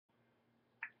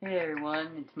Hey everyone,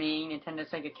 it's me, Nintendo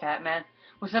Sega Catman,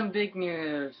 with some big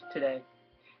news today.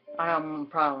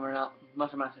 Probably not,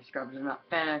 most of my subscribers are not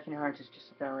fan of Kingdom Hearts, it's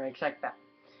just that I really expect that.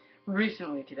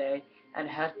 Recently today, it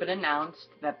has been announced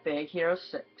that Big Hero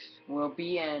 6 will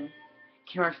be in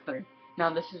Kingdom Hearts 3.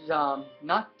 Now this is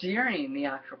not during the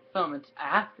actual film, it's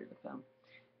after the film.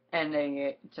 And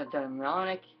it's a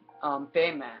demonic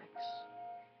Baymax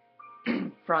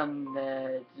from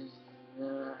the...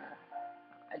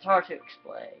 it's hard to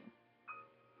explain.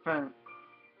 From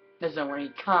the zone where he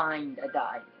kinda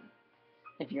died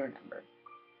in, if you remember.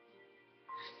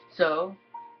 So,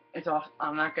 it's off.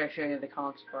 I'm not gonna show you the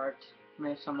concept art,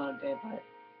 maybe some other day, but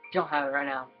don't have it right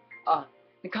now.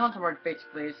 The concept art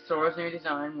basically is Sora's new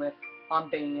design with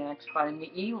Baymax fighting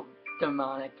the evil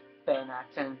demonic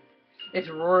Baymax, and it's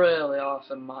really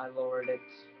awesome, my lord.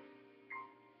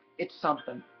 It's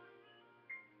something.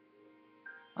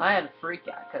 I had a freak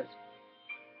out because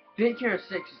Big Hero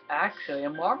 6 is actually a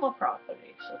Marvel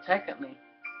property, so technically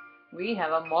we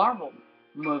have a Marvel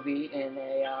movie in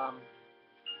a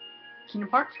Kingdom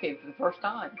Hearts game for the first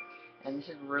time, and this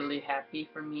is really happy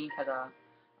for me because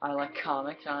I like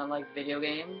comics and I like video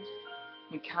games.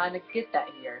 We kind of get that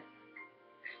here,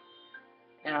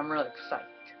 and I'm really excited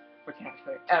for Kingdom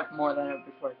Hearts 3 more than ever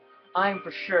before. I'm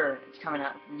for sure it's coming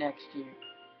out next year.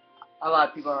 A lot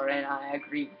of people are, and I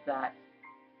agree with that.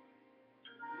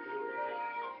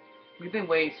 We've been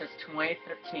waiting since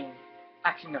 2013.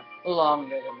 Actually, no,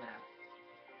 longer than that.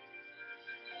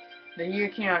 The year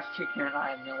Kingdom Hearts 2 came out, I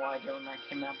have no idea when that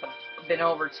came out, but it's been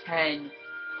over 10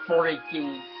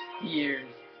 freaking years,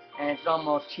 and it's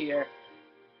almost here.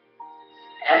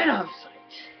 And I'm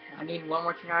psyched. I need one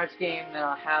more Kingdom Hearts game, then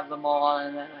I'll have them all,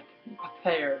 and then I can be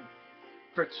prepared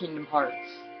for Kingdom Hearts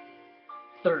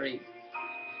 3.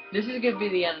 This is going to be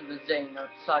the end of the Xehanort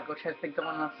saga, which has been going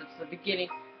on since the beginning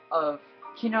of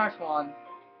Kingdom Hearts 1,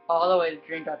 all the way to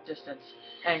Dream Drop Distance,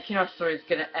 and Kingdom Hearts 3 is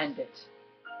going to end it.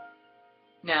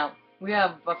 Now, we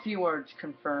have a few words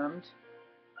confirmed.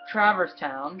 Traverse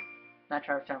Town, not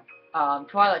Traverse Town,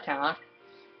 Twilight Town,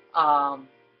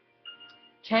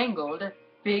 Tangled,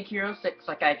 Big Hero 6,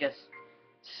 like I just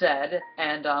said,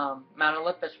 and Mount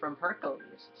Olympus from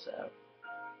Hercules. So,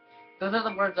 those are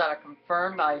the words that are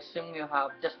confirmed. I assume we'll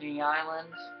have Destiny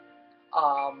Islands,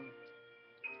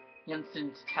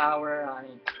 Jensen's Tower. I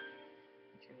mean, it's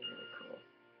gonna be really cool.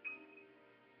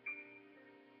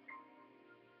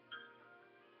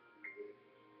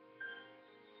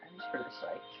 I'm just really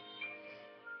psyched.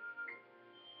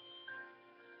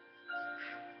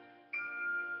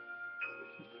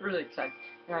 Really excited,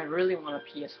 and I really want a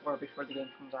PS4 before the game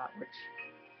comes out, which,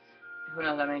 who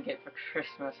knows, I may get for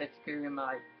Christmas. It's gonna be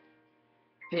my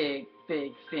big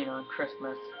thing on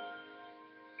Christmas,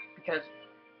 because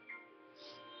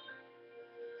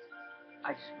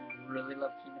I just really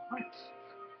love Kingdom Hearts.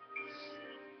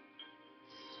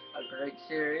 A great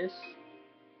series.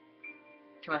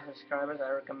 To my subscribers, I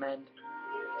recommend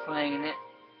playing it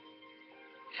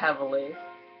heavily,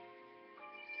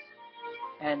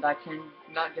 and I can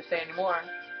not just say anymore,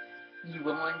 you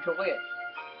will enjoy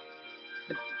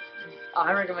it.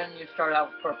 I recommend you start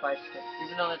out with Birth by Sleep,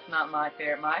 even though it's not my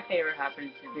favorite. My favorite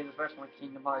happens to be the first one,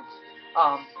 Kingdom Hearts.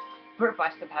 Birth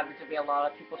by Sleep happens to be a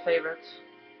lot of people's favorites.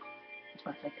 It's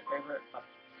my second favorite,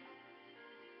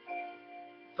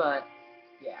 but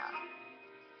yeah.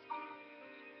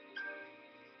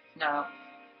 Now,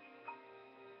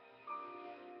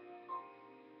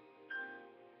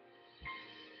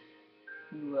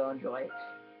 you will enjoy it.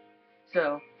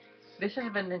 So, this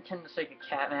has been Nintendo Sega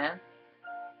Catman,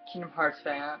 Kingdom Hearts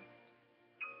fan,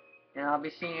 and I'll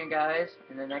be seeing you guys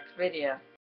in the next video.